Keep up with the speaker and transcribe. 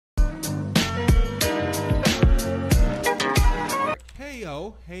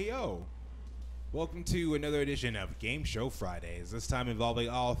Heyo, heyo. Welcome to another edition of Game Show Fridays. This time involving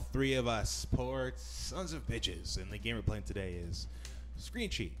all three of us, poor sons of bitches. And the game we're playing today is Screen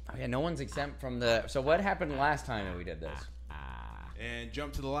Cheat. Oh, yeah, no one's exempt from the... So what happened last time that we did this? And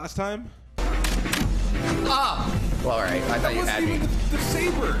jump to the last time. Ah! Well, alright, I thought you had me. The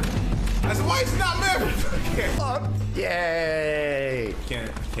saber. I said, why is it not moving? Yay!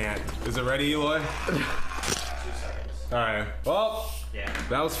 Can't. Is it ready, Eloy? Alright, well, yeah.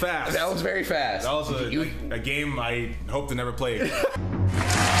 That was fast. That was very fast. That was a game I hope to never play again.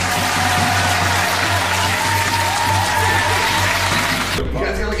 You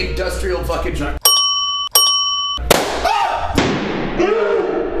guys got like industrial fucking truck.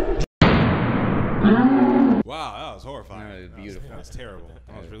 Wow, that was horrifying. That was beautiful. That was terrible.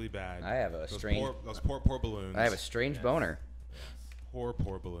 That was really bad. I have a strange... Those poor balloons. I have a strange boner. Poor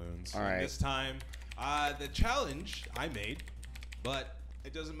balloons. All right. And this time, the challenge I made, but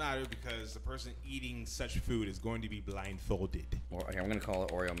it doesn't matter because the person eating such food is going to be blindfolded. Okay, I'm gonna call it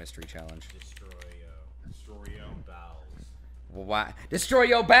Oreo Mystery Challenge. Destroy your bowels. Well, why? Destroy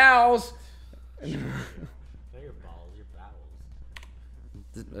your bowels! Not your balls, your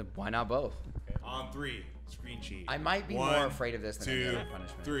bowels. Why not both? Okay. On 3, screen cheat. I might be more afraid of this than any other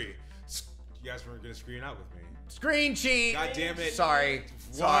punishment. 3. You guys weren't gonna screen out with me. Screen cheat! God damn it. Sorry.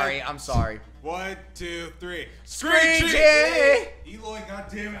 Sorry, I'm sorry. 1, 2, 3. Screen cheat! Eloy, god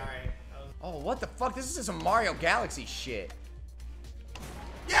damn it. Oh, what the fuck? This is some Mario Galaxy shit.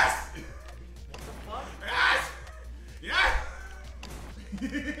 Yes! What the fuck? Yes! Yes!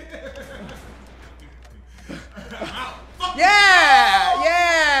 Ow, fuck Yeah!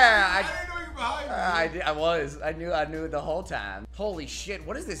 Yeah! I didn't know you were behind me. I was. I knew it the whole time. Holy shit,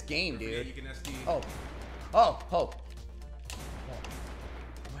 what is this game, Yeah, dude? you can SD. Oh.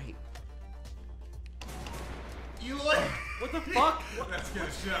 Wait. Eloy! What the fuck? That's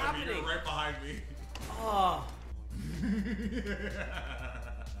gonna shit out of me. You're right behind me. Oh.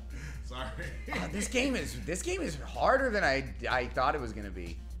 Sorry. This game is harder than I thought it was gonna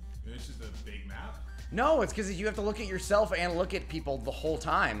be. It's just a big map. No, it's because you have to look at yourself and look at people the whole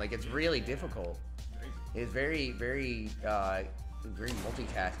time. Like, it's really difficult. It's very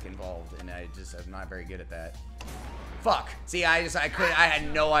multitask involved, and I'm not very good at that. Fuck. See, I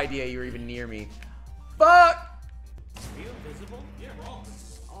had no idea you were even near me. Fuck. Are you invisible? Yeah, we're all.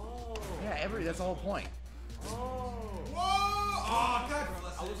 Oh. Yeah, that's the whole point. Oh. Whoa! Oh, God.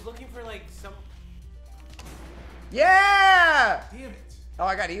 I was looking for like some. Yeah! Damn it. Oh,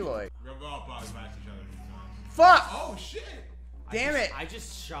 I got Eloy. We're all box match each other. Fuck! Oh, shit. Damn it! I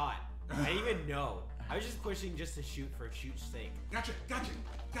just shot. I didn't even know. I was just pushing just to shoot for shoot's sake. Gotcha.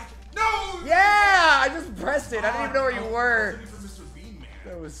 No! Yeah! I just pressed it. I didn't even know where you were. I was looking for Mr. Bean Man.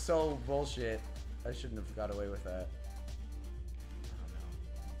 That was so bullshit. I shouldn't have got away with that.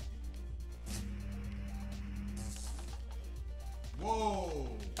 Whoa!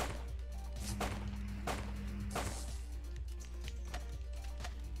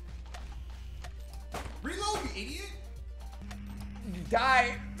 Reload, you idiot!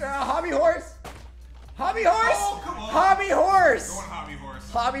 Die! Hobby horse! Hobby horse! Oh, come on! Hobby horse! Go on, hobby horse.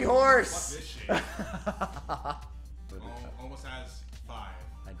 Hobby horse! Fuck this shit. Almost has 5.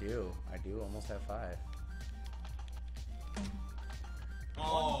 I do almost have 5.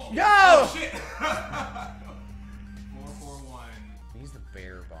 Oh! No! Oh, shit! 4, 4, 1. He's the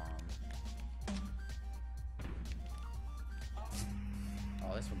bear bomb.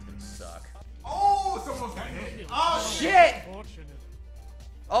 Oh, this one's gonna suck. Oh! Someone's got hit. Oh, Shit!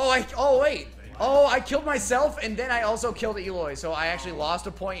 Oh, wait. Oh, I killed myself, and then I also killed Eloy, so I actually lost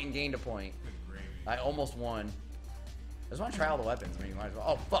a point and gained a point. I almost won. I just want to try all the weapons. I mean, you might as well.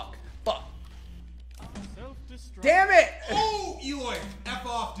 Oh, fuck. Damn it! Oh, Eloy! F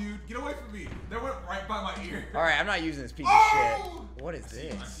off, dude. Get away from me. That went right by my ear. Alright, I'm not using this piece of shit. What is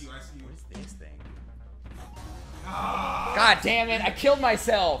this? I see you. What is this thing? Ah. God damn it, I killed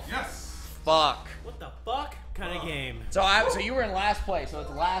myself. Yes. Fuck. What the fuck kind of game? So you were in last place, so it's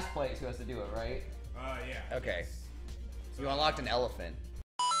last place who has to do it, right? Yeah. Okay. So you unlocked an elephant.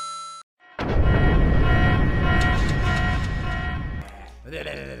 Yeah, but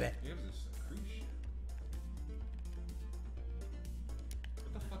this cruise ship.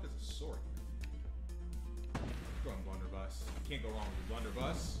 What the fuck is a sword? Go on, blunderbuss. You can't go wrong with a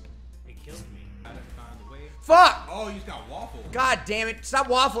blunderbuss. It killed me. Gotta find a way. Fuck! Oh, you just got waffle. God damn it! Stop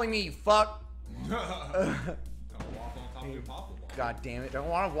waffling me, you fuck! Got waffle on top of your popple ball. God damn it! I don't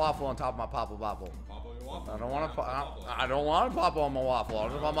want to waffle on top of my popple bopple. Popple your waffle. I don't want to. I don't want to popple on my waffle. I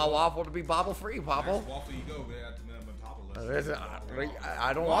just want my waffle to be popple free, popple. Next waffle you go, but on top of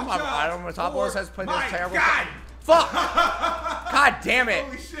I don't want my. I don't want my top list has played this terrible. God Fuck! God damn it!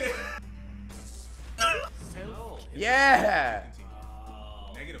 Holy shit! Yeah!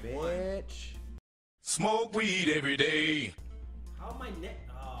 -1. Bitch. Smoke weed every day. How am I net?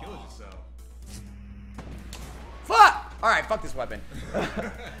 Kill yourself. Fuck! Alright, fuck this weapon.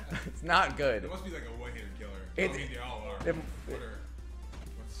 It's not good. It must be like a one-hitter killer. It- I mean, they all are. it-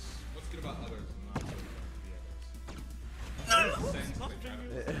 What's good about others and not good about the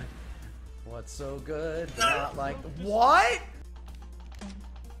others? What's so good but not like what?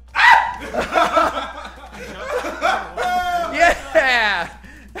 Yeah!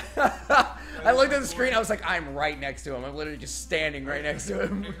 I looked at the screen, I was like, I'm right next to him. I'm literally just standing right next to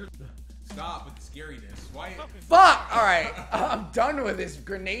him. Stop with the scariness. Why? Fuck! Alright, I'm done with this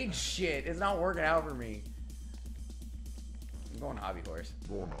grenade shit. It's not working out for me. I'm going hobby horse.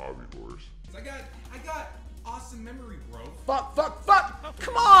 I got awesome memory, bro. Fuck, fuck, fuck!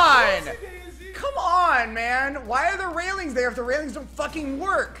 Come on! Come on, man! Why are the railings there if the railings don't fucking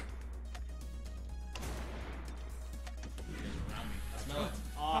work? Smell it.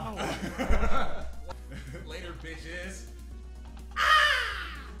 Later, bitches.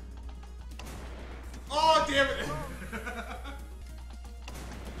 Oh, damn it!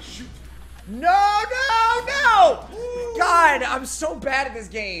 Shoot. No, no, no! God, I'm so bad at this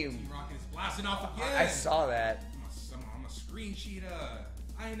game. Rocket is blasting off again. I saw that. I'm a screen cheater.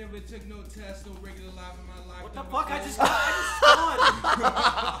 I ain't never took no test, no regular life in my life. What the fuck? I just spawned.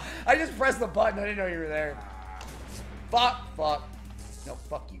 I just pressed the button. I didn't know you were there. Fuck, fuck. No,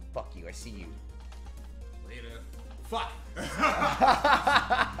 fuck you, I see you. Later. Fuck.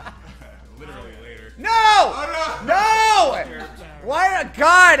 Literally later. No! Oh, No! Why?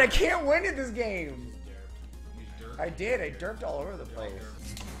 God, I can't win at this game. You derp. I did. I derped all over the place.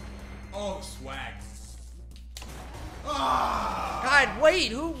 Oh, swag. Ah! God,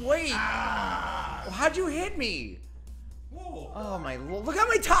 wait. Wait. Ah! How'd you hit me? Whoa. Oh my lord. Look at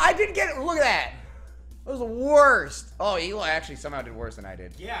my time. I didn't get it. Look at that. That was the worst. Oh, Eloy actually somehow did worse than I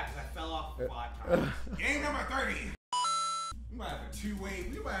did. Yeah, because I fell off 5 times. Game number 30. We might have a two-way.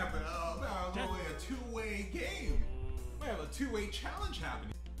 We might have a two-way game. We might have a two-way challenge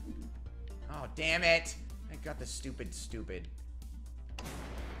happening. Oh, damn it. I got the stupid.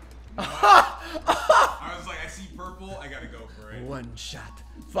 I was like, I see purple. I gotta go for it. One shot.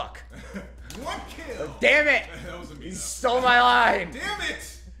 Fuck. One kill. Damn it. That was a me. You stole my line. Damn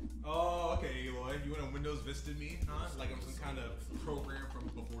it. Oh, okay, Eloy. You want to Windows Vista me, huh? Like I'm some kind of program from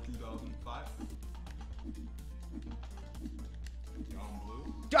before 2005? Y'all in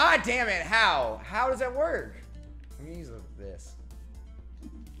blue? God damn it. How? How does that work? Let me use this.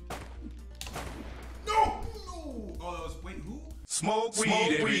 No! No! Oh, that was, wait, who? Smoke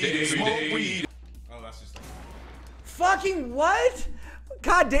weed every day. Smoke weed. Oh, that's just like... Fucking what?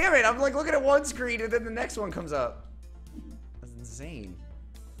 God damn it. I'm like looking at one screen and then the next one comes up. That's insane.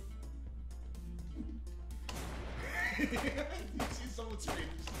 You see someone's scream,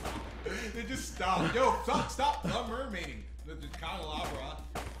 they just stop. Yo, stop mermaiding. The candelabra.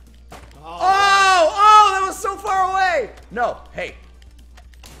 Oh, that was so far away. No, hey.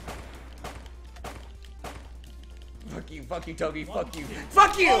 Fuck you, Toki, fuck you.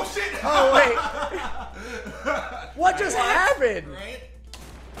 Fuck you! Oh, shit! Oh, wait. What just happened? Right?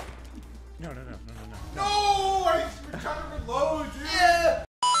 No. No! I was trying to reload, dude! Yeah!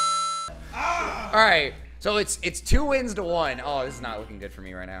 Ah! Alright, so it's 2 wins to 1. Oh, this is not looking good for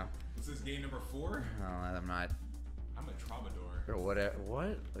me right now. This is game number 4? No, I'm not. I'm a troubadour. Or whatever.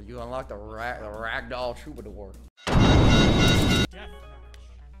 What? You unlocked the ragdoll troubadour. Fuck.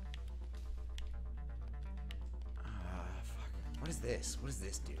 What is this? What does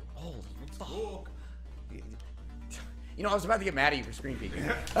this do? Holy fuck. Cool. You know, I was about to get mad at you for screen peeking.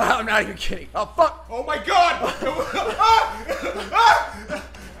 I'm not even kidding. Oh, fuck! Oh my god! What the fuck?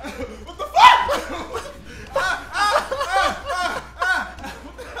 What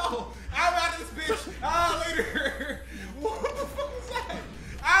the hell? I'm out of this bitch! Later! What the fuck was that?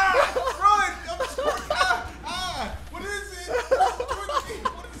 Run! I'm scoring! What is it?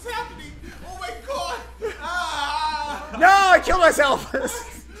 What is happening? Oh my god! No, I killed myself!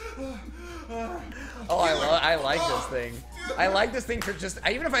 Oh, I like this thing. I like this thing for just,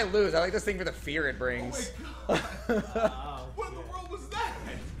 even if I lose, I like this thing for the fear it brings. Oh my god! What in the world was that?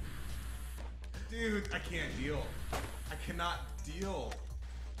 Dude, I can't deal. I cannot deal.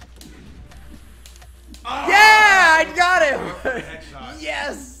 Yeah, I got him! Headshot.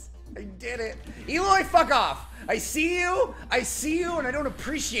 Yes! I did it. Eloy, fuck off. I see you, and I don't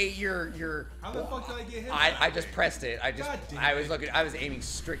appreciate your How the fuck did I get hit? I just pressed it. God damn I was it. I was aiming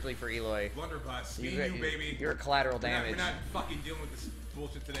strictly for Eloy. Blunderbuss. Me and you, baby. You're collateral damage. We're not fucking dealing with this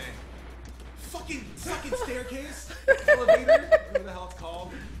bullshit today. fucking staircase, elevator, whatever the hell it's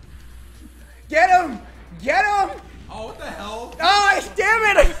called. Get him! Get him! Oh, what the hell? Oh,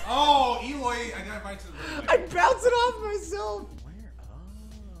 damn it! Oh, Eloy, I got invited to the room. I bounced it off myself.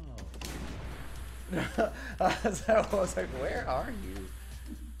 Where? Oh. So I was like, where are you?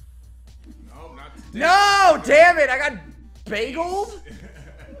 No, not today. No, damn it! I got bageled.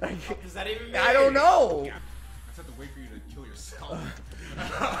 Does that even mean? I don't know. I just have to wait for you to kill yourself.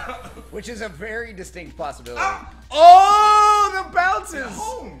 Which is a very distinct possibility. Ah! Oh, the bounces! It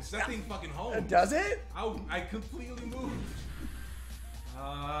homes. That thing fucking homes. Does it? I completely moved.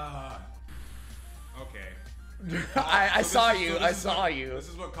 Okay. I So saw this is- you. so this I is saw what- you. This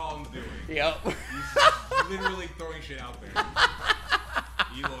is what Colin's doing. Yep. He's literally throwing shit out there.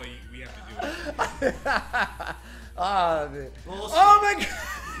 Eloy, we have to do it. Oh my god.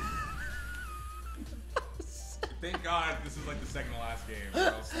 Thank God this is like the second to last game, or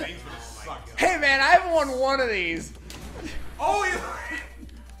else things would have sucked. Hey man, I haven't won one of these. Oh,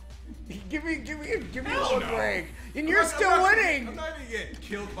 Eloy! Give me Hell one no. break. And I'm you're not- still I'm not- winning. I'm not even get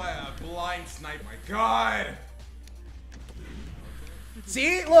killed by a blind snipe. My God!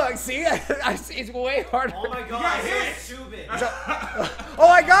 See, look, see, it's way harder. Oh my god, got so hit. stupid. Oh,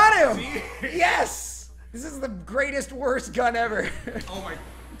 I got him. See? Yes. This is the greatest, worst gun ever. Oh my.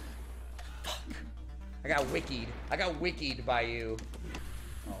 I got wickied. I got wickied by you.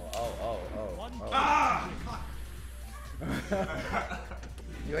 Oh. Ah!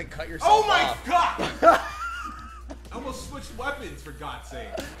 You like cut yourself Oh my off. God! I almost switched weapons for God's sake.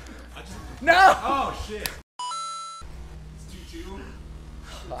 I just. No! Oh shit. It's 2-2.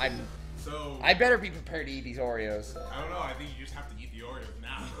 So. I better be prepared to eat these Oreos. I don't know. I think you just have to eat the Oreos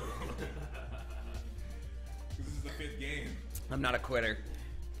now. This is the 5th game. I'm not a quitter.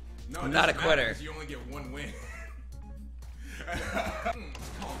 No, I'm it not a doesn't quitter. matter, 'cause you only get 1 win. It's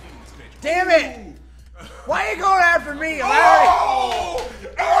Call of Duty, this bitch. Damn it! Why are you going after me? I'm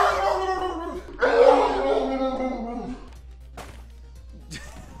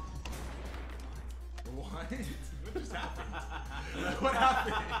What? What just happened? What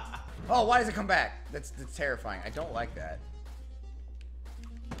happened? Oh, why does it come back? That's terrifying. I don't like that.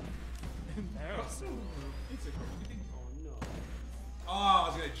 Oh, I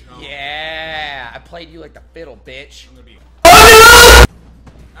was gonna jump. Yeah, I played you like the fiddle, bitch. I'm gonna be.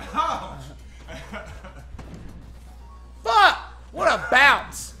 Ouch! Fuck! What a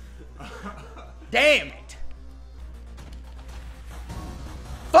bounce! Damn it!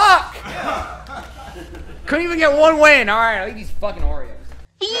 Fuck! Couldn't even get 1 win. All right, I'll eat these fucking Oreos.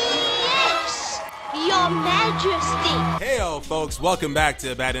 Yes, Your Majesty. Heyo, folks, welcome back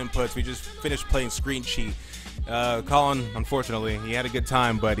to Bad Inputs. We just finished playing Screen Cheat. Colin, unfortunately, he had a good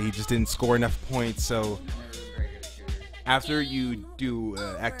time, but he just didn't score enough points, so after you do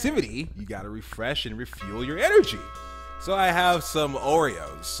activity, you gotta refresh and refuel your energy. So I have some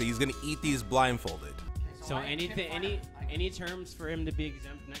Oreos, so he's gonna eat these blindfolded. So any terms for him to be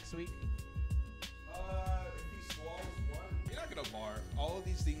exempt next week? If he swallows one, you're not gonna barf. All of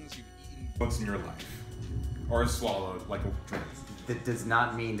these things you've eaten once in your life, or swallowed like a drink. That does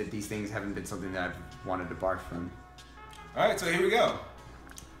not mean that these things haven't been something that I've wanted to barf from. All right, so here we go.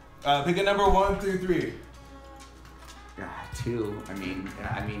 Pick a number 1 through 3. 2. I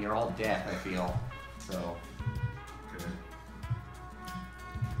mean, you're all death. I feel so. Okay.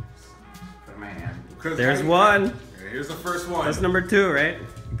 Put my hand. There's one. Okay, here's the first one. That's number 2, right?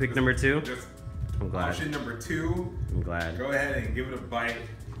 You picked number 2? Just I'm glad. option number 2. I'm glad. Go ahead and give it a bite.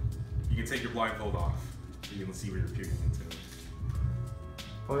 You can take your blindfold off, so you can see what you're puking into.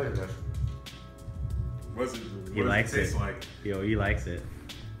 What is this? What's it? He What likes does it taste it. like? Yo, he likes it.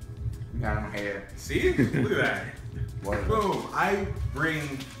 I don't hate it. See? Look at that. What is Boom! I bring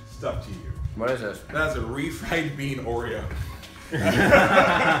stuff to you. What is this? That's a refried bean Oreo.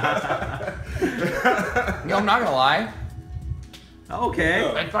 Yo, I'm not gonna lie. Okay.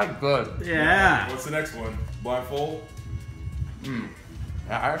 Oh. It's like good. Yeah. What's the next one? Blindfold. Yeah,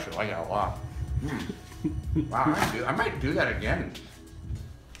 I actually like it a lot. Wow, I might do that again.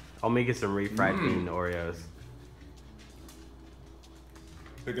 I'll make it some refried bean Oreos.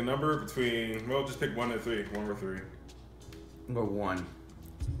 Pick a number between. Well, just pick 1 and 3. 1 or 3. Go 1.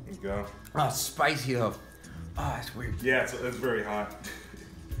 Let's go. Oh, spicy though. Oh, it's weird. Yeah, it's very hot.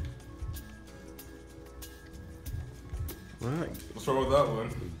 What? What's wrong with that one?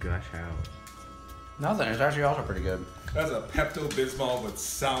 Gush out. Nothing. It's actually also pretty good. That's a Pepto-Bismol with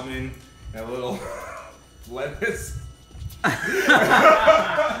salmon and a little lettuce.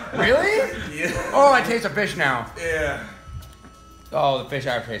 Really? Yeah. Oh, I taste a fish now. Yeah. Oh, the fish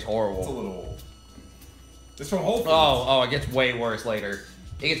actually tastes It's a horrible. little. It's from Whole Foods. Oh, it gets way worse later.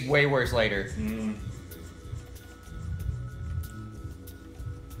 It gets way worse later.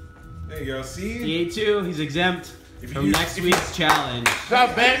 There you go. See? He ate 2. He's exempt If you from use- next if week's challenge.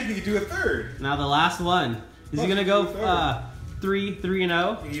 Stop, Ben. You can do a third. Now the last one. Is he gonna go 3-0? You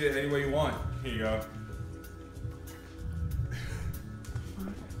can eat it any way you want. Here you go.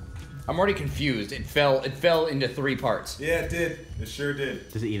 I'm already confused. It fell into 3 parts. Yeah, it did. It sure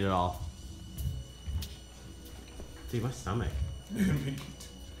did. Does it eat it all? Dude, my stomach.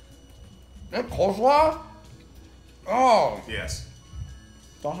 That coleslaw? Oh, Yes.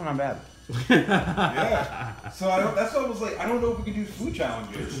 it's also not bad. Yeah. So that's what I was like. I don't know if we can do food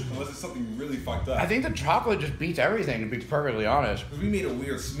challenges unless it's something really fucked up. I think the chocolate just beats everything, to be perfectly honest. Because we made a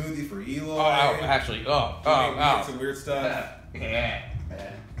weird smoothie for Eloy. Oh, actually, We made some weird stuff. Yeah.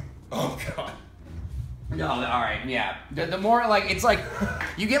 Oh god. No, all right, yeah. The more like it's like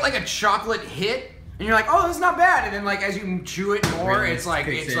you get like a chocolate hit, and you're like, oh, that's not bad, and then like as you chew it more, Really? it's like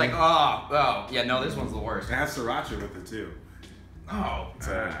Kicks it's in. like oh yeah, no, this one's the worst. It has sriracha with it too. Oh,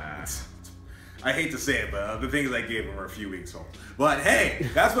 I hate to say it, but the things I gave him are a few weeks old. But hey,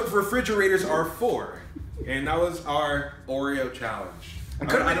 that's what refrigerators are for. And that was our Oreo challenge. I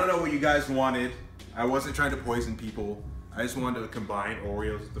don't know what you guys wanted. I wasn't trying to poison people. I just wanted to combine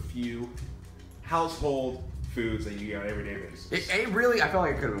Oreos with a few household foods that you get on an everyday basis. it really, I feel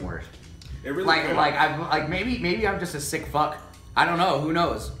like it could have been worse. It really Like could. maybe I'm just a sick fuck. I don't know. Who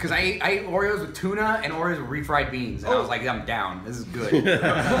knows? Because I ate Oreos with tuna and Oreos with refried beans, and I was like, I'm down. This is good.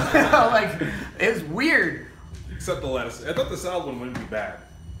 Like it was weird. Except the lettuce. I thought the salad one wouldn't be bad.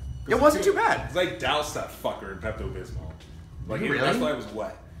 It wasn't too bad. It's like douse that fucker in Pepto-Bismol. Like Really? that's why it was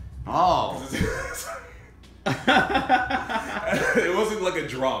wet. Oh, It wasn't like a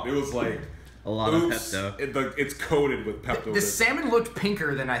drop. It was like A lot of Pepto. It's coated with Pepto. the salmon looked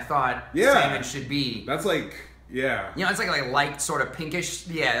pinker than I thought Yeah. salmon should be. That's like, yeah. You know, it's like light, sort of pinkish.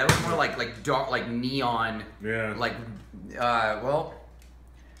 Yeah, that was more like dark, like neon. Yeah. Like, well.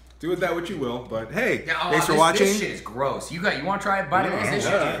 Do with that what you will, but hey, Yeah, thanks for this watching. This shit is gross. You want to try a bite of this? This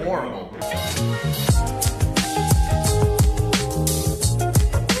shit is horrible.